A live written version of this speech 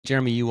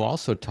Jeremy, you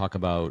also talk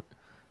about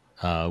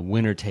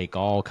winner take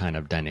all kind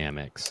of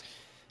dynamics. Like,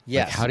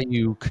 Yes. how do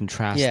you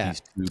contrast Yeah.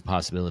 these two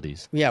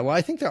possibilities? Yeah, well,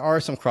 I think there are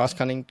some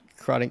cross-cutting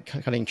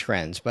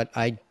trends, but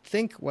I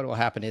think what will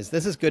happen is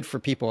this is good for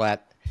people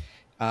at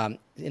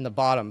in the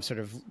bottom, sort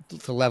of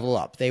to level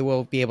up. They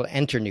will be able to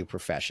enter new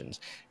professions.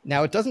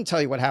 Now, it doesn't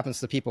tell you what happens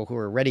to people who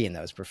are already in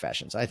those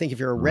professions. I think if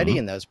you're already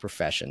in those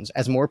professions,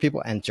 as more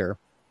people enter,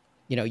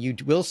 you know, you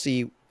will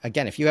see,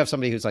 again, if you have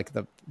somebody who's like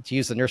to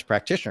use the nurse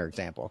practitioner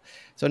example.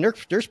 So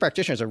nurse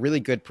practitioner is a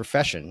really good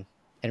profession,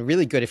 and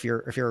really good if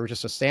you're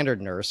just a standard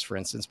nurse, for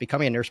instance.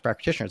 Becoming a nurse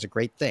practitioner is a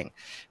great thing.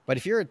 But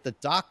if you're the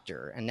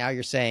doctor and now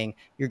you're saying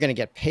you're going to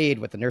get paid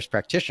what the nurse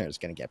practitioner is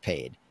going to get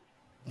paid,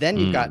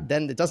 then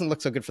then it doesn't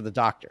look so good for the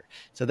doctor.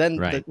 So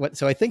then,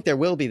 so I think there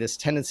will be this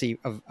tendency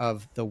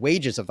of the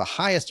wages of the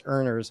highest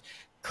earners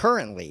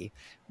currently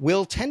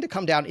will tend to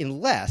come down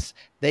unless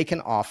they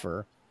can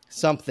offer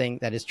something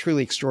that is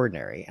truly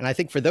extraordinary. And I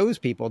think for those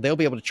people, they'll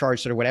be able to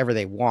charge sort of whatever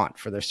they want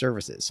for their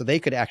services. So they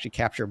could actually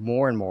capture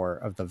more and more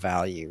of the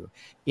value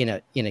in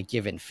a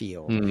given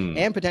field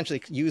and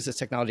potentially use this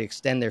technology to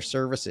extend their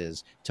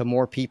services to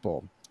more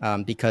people.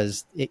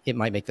 Because it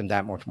might make them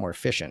that much more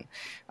efficient.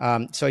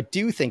 So I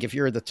do think if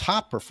you're the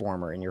top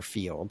performer in your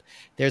field,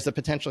 there's the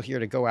potential here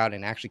to go out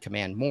and actually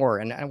command more.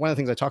 And one of the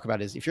things I talk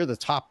about is if you're the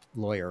top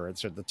lawyer or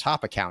sort of the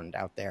top accountant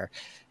out there,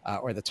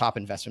 or the top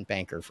investment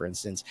banker, for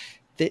instance,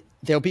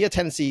 there'll be a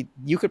tendency,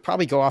 you could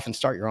probably go off and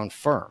start your own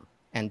firm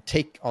and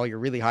take all your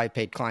really high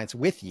paid clients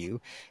with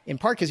you, in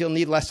part because you'll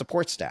need less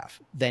support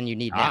staff than you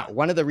need now.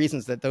 One of the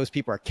reasons that those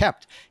people are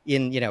kept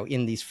in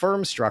these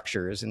firm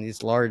structures, in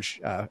these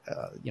large,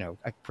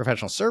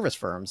 professional service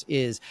firms,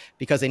 is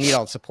because they need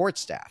all the support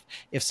staff.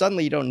 If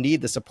suddenly you don't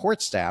need the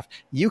support staff,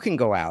 you can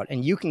go out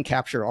and you can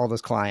capture all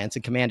those clients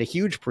and command a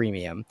huge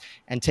premium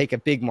and take a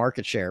big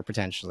market share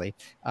potentially.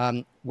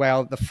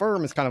 While the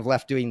firm is kind of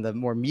left doing the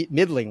more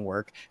middling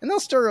work, and they'll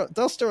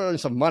still earn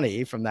some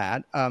money from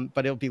that,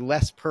 but it'll be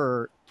less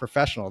per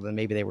professional than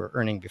maybe they were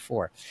earning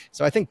before.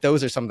 So I think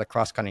those are some of the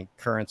cross-cutting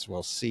currents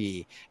we'll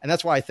see. And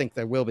that's why I think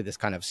there will be this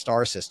kind of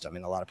star system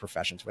in a lot of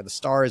professions where the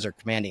stars are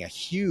commanding a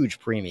huge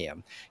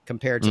premium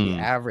compared to the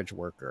average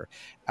worker.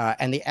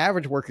 And the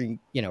average working,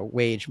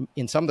 wage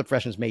in some of the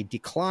professions may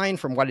decline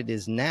from what it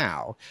is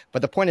now.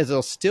 But the point is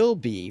it'll still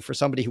be, for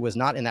somebody who was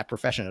not in that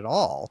profession at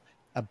all,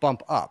 a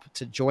bump up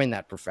to join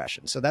that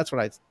profession. So that's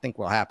what I think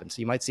will happen. So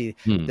you might see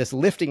this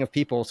lifting of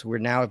people who are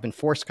now have been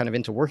forced kind of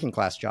into working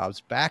class jobs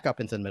back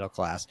up into the middle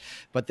class.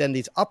 But then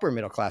these upper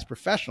middle class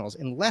professionals,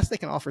 unless they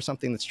can offer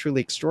something that's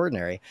truly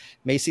extraordinary,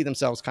 may see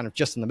themselves kind of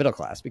just in the middle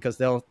class because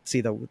they'll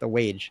see the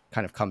wage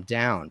kind of come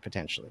down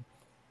potentially.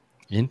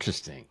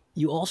 Interesting.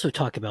 You also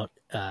talk about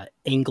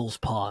Engel's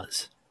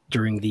pause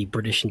during the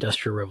British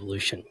Industrial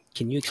Revolution.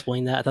 Can you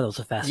explain that? I thought it was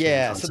a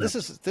fascinating concept.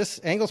 So this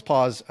Engel's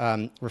pause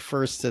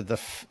refers to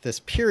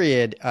this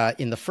period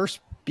in the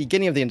first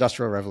beginning of the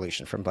Industrial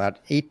Revolution from about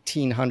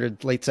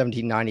 1800, late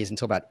 1790s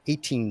until about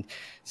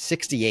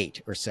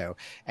 1868 or so.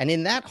 And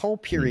in that whole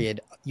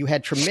period, you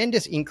had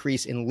tremendous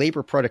increase in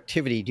labor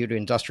productivity due to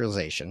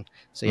industrialization.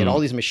 So you had all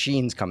these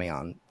machines coming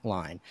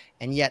online,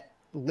 and yet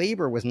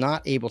labor was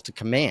not able to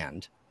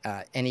command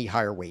any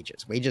higher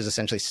wages. Wages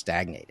essentially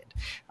stagnated.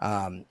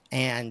 And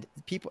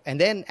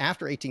then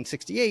after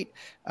 1868,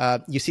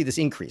 you see this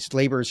increase.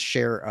 Labor's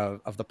share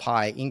of the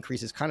pie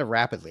increases kind of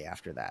rapidly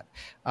after that.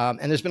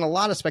 And there's been a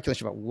lot of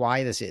speculation about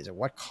why this is, or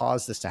what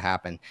caused this to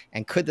happen.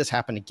 And could this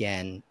happen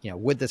again?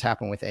 Would this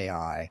happen with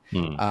AI?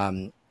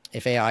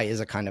 If AI is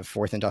a kind of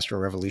fourth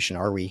industrial revolution,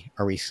 are we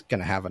going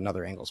to have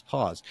another Engel's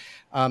pause?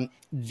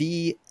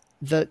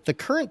 The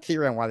current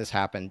theory on why this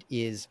happened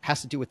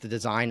has to do with the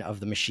design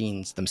of the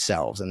machines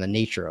themselves and the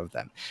nature of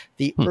them.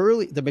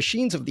 The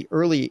machines of the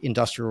early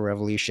industrial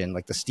revolution,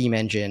 like the steam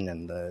engine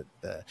and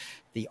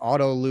the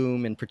auto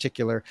loom in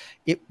particular,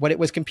 it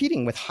was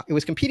competing with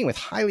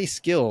highly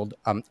skilled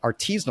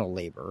artisanal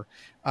labor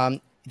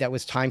that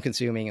was time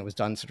consuming. It was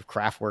done sort of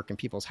craft work in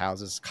people's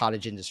houses,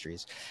 cottage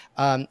industries.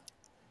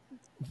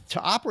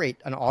 To operate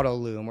an auto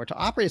loom or to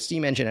operate a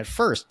steam engine at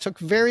first took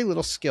very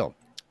little skill.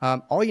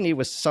 All you need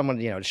was someone,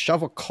 to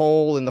shovel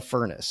coal in the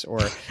furnace or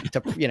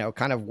to,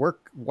 kind of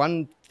work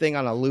one thing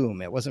on a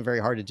loom. It wasn't very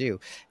hard to do.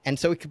 And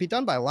so it could be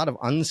done by a lot of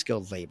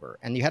unskilled labor.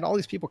 And you had all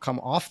these people come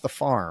off the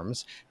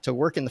farms to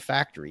work in the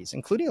factories,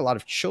 including a lot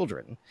of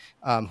children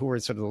who were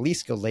sort of the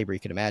least skilled labor you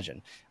could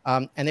imagine.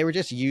 And they were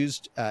just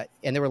used,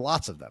 and there were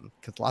lots of them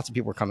because lots of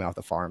people were coming off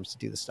the farms to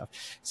do this stuff.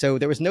 So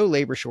there was no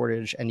labor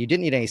shortage and you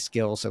didn't need any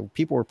skill. So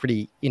people were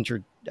pretty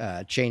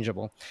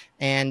interchangeable.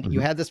 And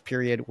you had this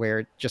period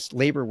where just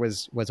labor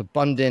was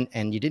abundant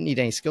and you didn't need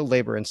any skilled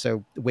labor. And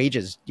so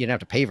wages, you didn't have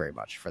to pay very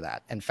much for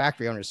that. And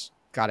factory owners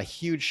got a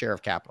huge share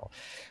of capital.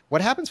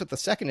 What happens with the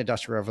second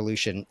industrial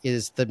revolution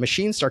is the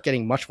machines start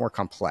getting much more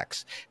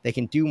complex. They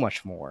can do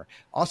much more.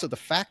 Also, the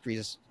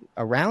factories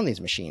around these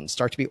machines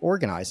start to be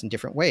organized in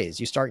different ways.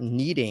 You start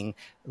needing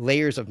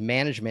layers of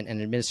management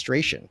and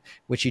administration,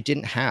 which you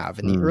didn't have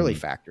in the early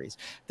factories.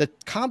 The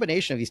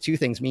combination of these two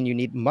things mean you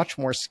need much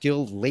more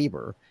skilled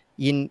labor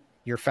in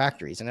your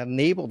factories and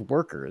enabled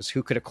workers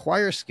who could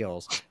acquire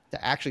skills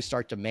to actually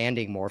start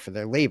demanding more for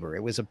their labor.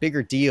 It was a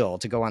bigger deal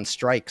to go on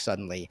strike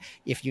suddenly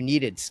if you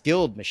needed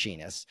skilled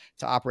machinists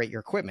to operate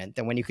your equipment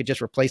than when you could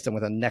just replace them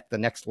with the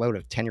next load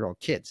of 10-year-old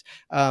kids.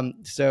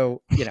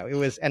 So, it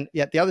was, and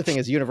yet the other thing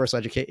is universal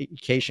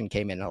education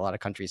came in a lot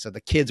of countries. So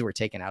the kids were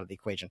taken out of the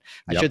equation.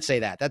 I should say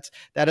that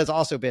has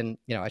also been,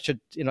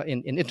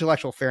 in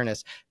intellectual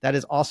fairness, that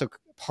is also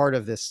part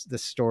of this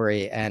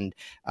story. And,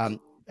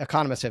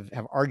 economists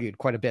have argued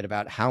quite a bit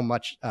about how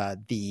much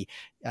the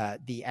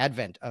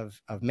advent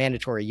of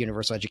mandatory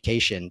universal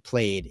education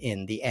played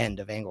in the end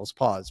of Engels'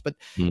 pause. But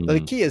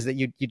the key is that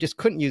you just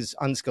couldn't use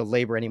unskilled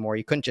labor anymore.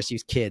 You couldn't just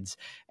use kids.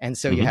 And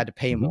so you had to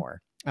pay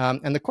more.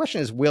 And the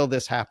question is, will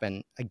this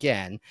happen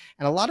again?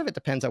 And a lot of it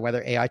depends on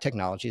whether AI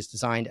technology is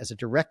designed as a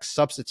direct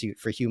substitute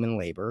for human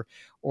labor,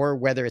 or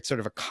whether it's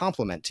sort of a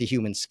complement to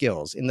human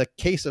skills. In the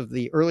case of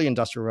the early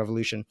Industrial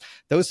Revolution,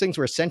 those things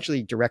were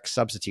essentially direct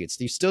substitutes.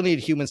 You still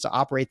needed humans to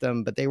operate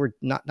them, but they were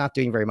not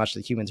doing very much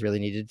that humans really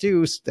needed to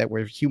do, that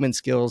were human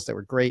skills, that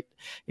were great,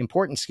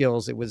 important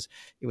skills. It was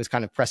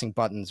kind of pressing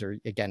buttons, or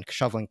again,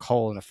 shoveling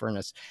coal in a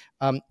furnace.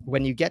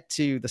 When you get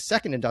to the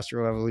second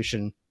Industrial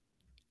Revolution,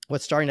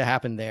 what's starting to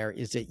happen there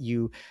is that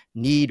you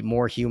need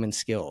more human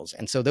skills.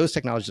 And so those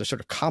technologies are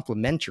sort of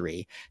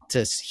complementary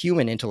to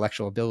human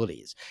intellectual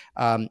abilities.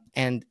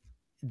 And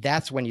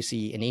that's when you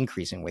see an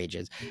increase in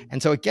wages.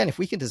 And so again, if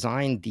we can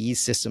design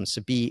these systems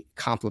to be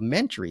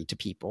complementary to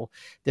people,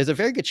 there's a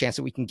very good chance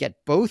that we can get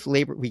both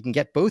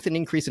an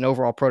increase in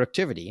overall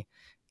productivity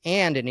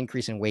and an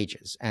increase in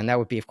wages. And that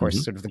would be, of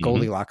course, sort of the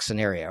Goldilocks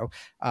scenario.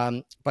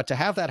 But to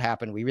have that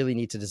happen, we really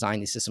need to design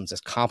these systems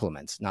as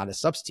complements, not as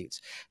substitutes.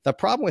 The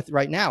problem with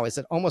right now is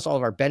that almost all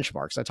of our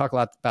benchmarks, I talk a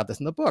lot about this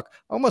in the book,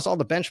 almost all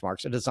the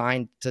benchmarks are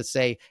designed to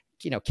say,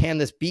 can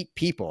this beat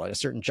people at a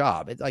certain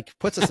job? It like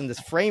puts us in this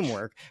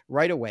framework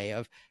right away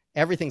of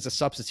everything's a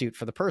substitute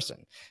for the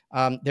person.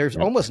 There's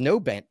almost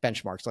no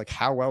benchmarks, like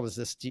how well does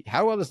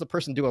the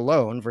person do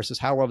alone versus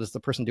how well does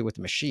the person do with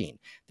the machine?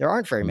 There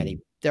aren't very many.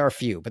 There are a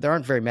few, but there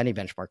aren't very many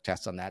benchmark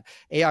tests on that.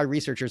 AI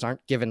researchers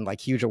aren't given like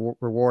huge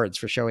rewards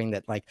for showing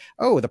that like,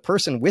 oh, the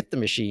person with the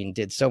machine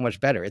did so much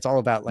better. It's all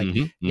about like,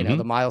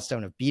 the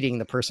milestone of beating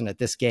the person at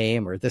this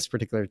game or this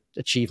particular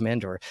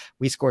achievement, or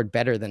we scored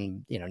better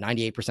than,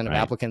 98% of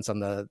applicants on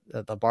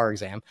the bar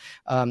exam.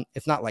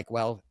 It's not like,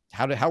 well,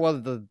 how well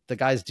did the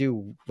guys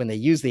do when they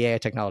use the AI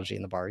technology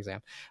in the bar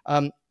exam?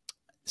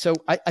 So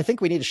I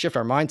think we need to shift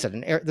our mindset.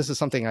 And this is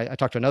something I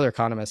talked to another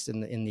economist in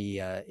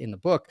the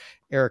book,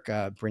 Eric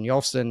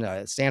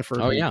Brynjolfsson, Stanford,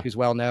 who's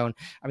well known.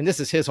 I mean, this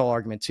is his whole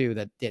argument too,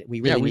 that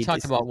we really we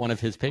talked about one of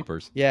his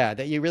papers. Yeah,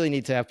 that you really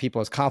need to have people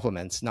as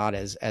complements, not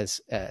as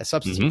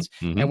substitutes.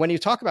 And when you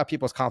talk about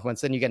people as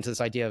complements, then you get into this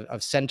idea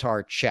of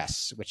centaur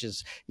chess, which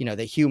is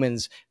that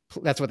humans.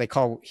 That's what they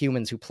call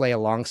humans who play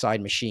alongside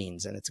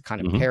machines, and it's a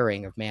kind of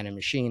pairing of man and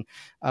machine.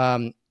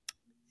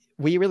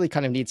 We really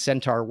kind of need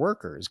centaur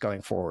workers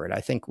going forward. I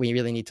think we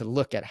really need to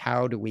look at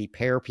how do we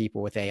pair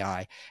people with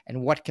AI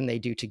and what can they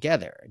do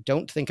together.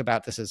 Don't think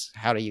about this as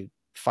how do you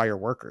fire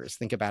workers.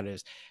 Think about it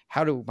as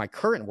how do my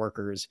current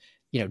workers,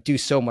 do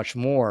so much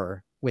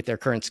more with their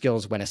current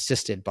skills when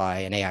assisted by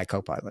an AI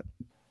copilot.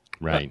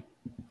 Right.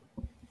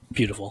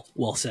 Beautiful.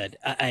 Well said.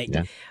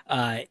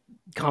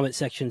 Comment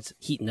section's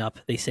heating up.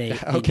 They say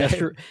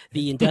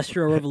the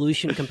Industrial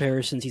Revolution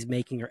comparisons he's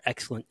making are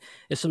excellent.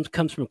 This one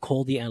comes from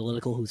Coldy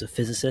Analytical, who's a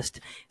physicist,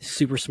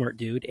 super smart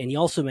dude. And he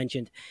also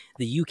mentioned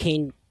the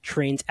UK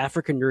trains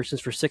African nurses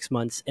for 6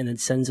 months and then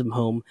sends them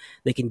home.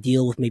 They can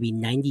deal with maybe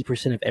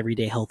 90% of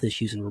everyday health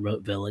issues in a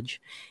remote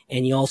village.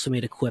 And he also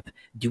made a quip,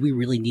 do we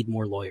really need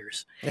more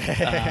lawyers?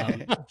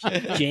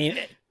 James,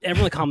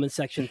 everyone in the comment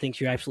section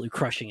thinks you're absolutely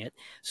crushing it.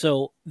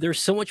 So there's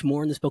so much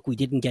more in this book we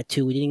didn't get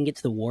to. We didn't get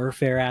to the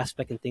warfare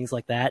aspect and things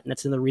like that. And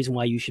that's another reason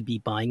why you should be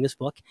buying this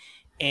book.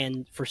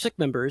 And for SICK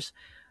members,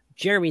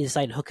 Jeremy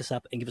decided to hook us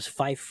up and give us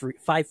five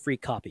free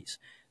copies.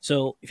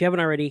 So if you haven't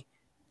already,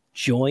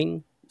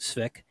 join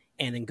SFIC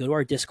and then go to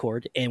our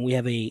Discord. And we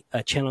have a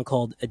channel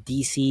called a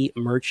DC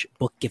Merch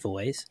Book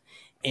Giveaways.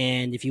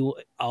 And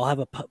I'll have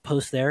a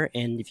post there,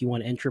 and if you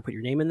want to enter, put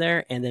your name in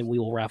there, and then we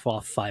will raffle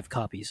off 5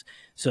 copies.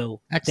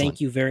 So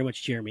Thank you very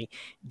much, Jeremy.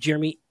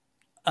 Jeremy,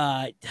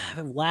 I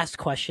have a last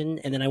question,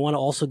 and then I want to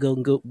also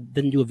go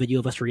then do a video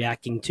of us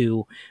reacting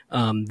to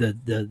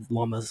the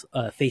Llama's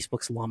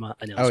Facebook's Llama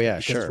announcement. Oh yeah,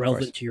 sure. It's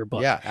relevant to your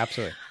book. Yeah,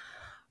 absolutely.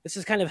 This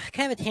is kind of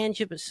a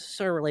tangent, but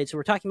sort of related. So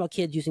we're talking about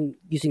kids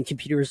using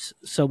computers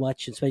so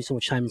much and spending so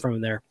much time in front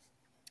of them there.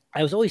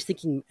 I was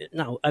thinking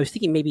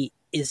maybe,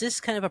 is this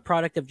kind of a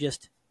product of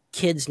just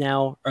kids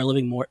now are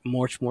living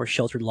much more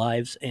sheltered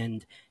lives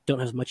and don't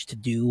have as much to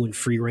do and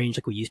free range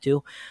like we used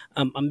to?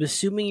 I'm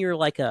assuming you're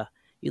like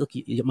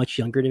you're much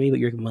younger than me,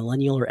 but you're a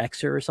millennial or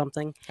Xer or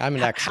something. I'm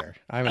an Xer.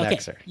 I'm an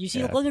Xer. You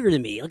seem younger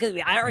than me. Look at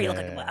me. I already look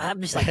like I'm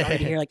just like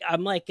already here. Like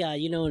I'm like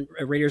in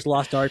Raiders of the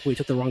Lost Ark where he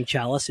took the wrong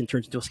chalice and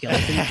turns into a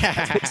skeleton.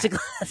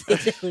 That's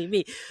basically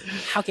me.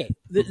 Okay,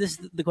 this is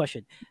the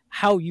question: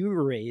 how you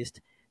were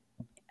raised.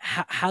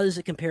 how does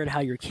it compare to how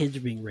your kids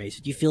are being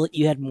raised? Do you feel like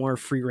you had more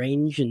free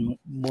range and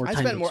more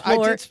time to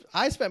explore?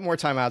 I spent more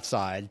time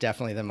outside,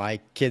 definitely, than my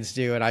kids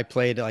do. And I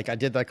played, like, I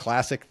did the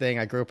classic thing.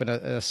 I grew up in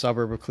a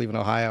suburb of Cleveland,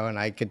 Ohio, and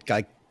I could,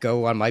 like,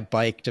 go on my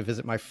bike to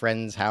visit my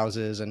friends'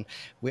 houses. And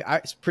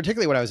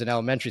particularly when I was in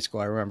elementary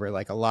school, I remember,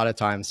 like, a lot of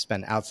times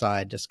spent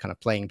outside just kind of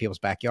playing in people's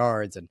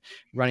backyards and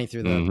running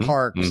through the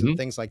parks and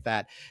things like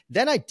that.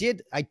 Then I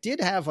did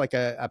have, like,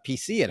 a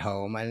PC at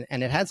home,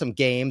 and it had some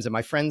games, and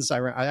my friends,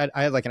 I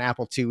had like an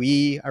Apple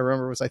IIe, I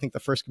remember, was, I think, the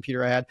first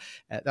computer I had.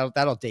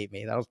 That'll date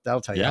me.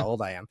 That'll tell you how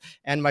old I am.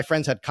 And my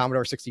friends had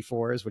Commodore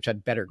 64s, which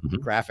had better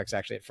graphics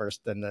actually at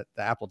first than the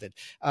Apple did.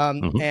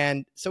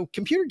 And so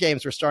computer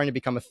games were starting to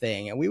become a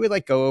thing, and we would,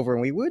 like, go over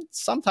and we would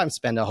sometimes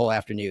spend a whole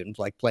afternoon,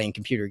 like, playing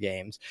computer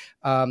games.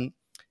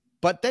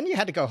 But then you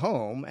had to go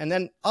home, and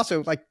then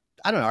also, like,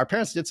 I don't know, our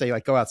parents did say,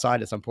 like, go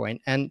outside at some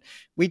point, and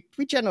we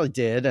generally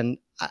did. And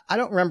I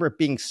don't remember it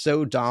being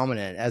so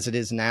dominant as it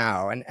is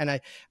now.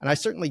 And I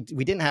certainly,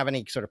 we didn't have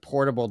any sort of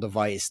portable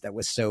device that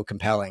was so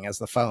compelling as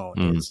the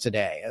phone is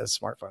today, as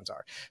smartphones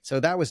are. So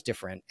that was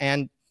different.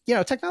 And, you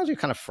know, technology was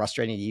kind of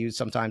frustrating to use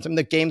sometimes. I mean,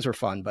 the games were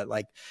fun, but,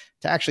 like,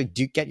 to actually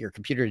get your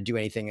computer to do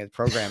anything in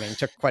programming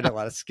took quite a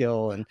lot of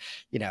skill. And,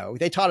 you know,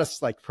 they taught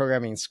us, like,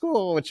 programming in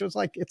school, which was,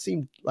 like, it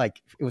seemed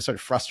like it was sort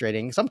of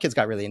frustrating. Some kids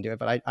got really into it,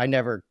 but I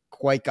never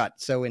quite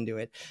got so into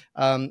it.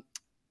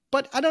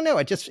 But I don't know.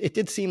 It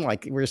did seem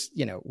like we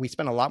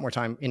spent a lot more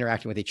time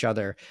interacting with each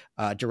other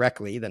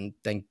directly than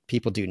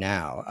people do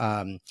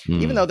now.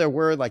 Even though there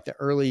were, like, the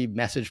early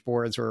message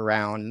boards were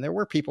around, and there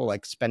were people,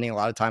 like, spending a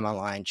lot of time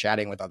online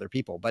chatting with other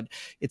people. But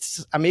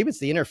maybe it's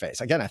the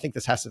interface. Again, I think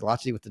this has a lot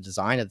to do with the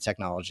design of the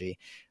technology.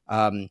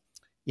 You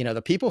know,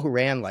 the people who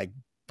ran, like,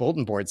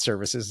 bulletin board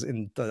services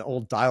in the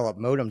old dial-up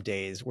modem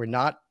days were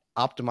not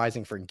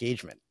optimizing for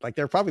engagement. Like,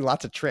 there are probably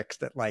lots of tricks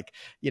that, like,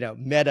 you know,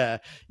 Meta,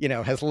 you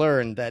know, has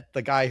learned that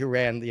the guy who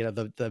ran, you know,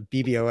 the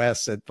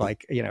BBOS at,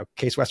 like, you know,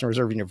 Case Western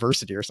Reserve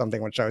University or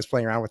something, which I was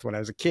playing around with when I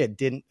was a kid,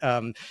 didn't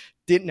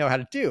know how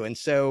to do. And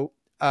so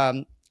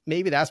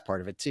maybe that's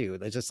part of it too.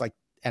 There's just, like,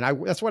 and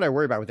that's what I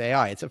worry about with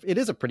AI. It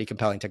is a pretty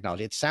compelling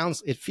technology.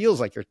 It feels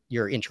like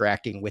you're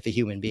interacting with a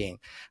human being.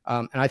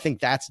 And I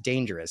think that's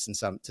dangerous to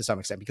some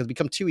extent, because it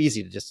becomes too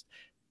easy to just,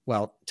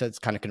 to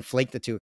kind of conflate the two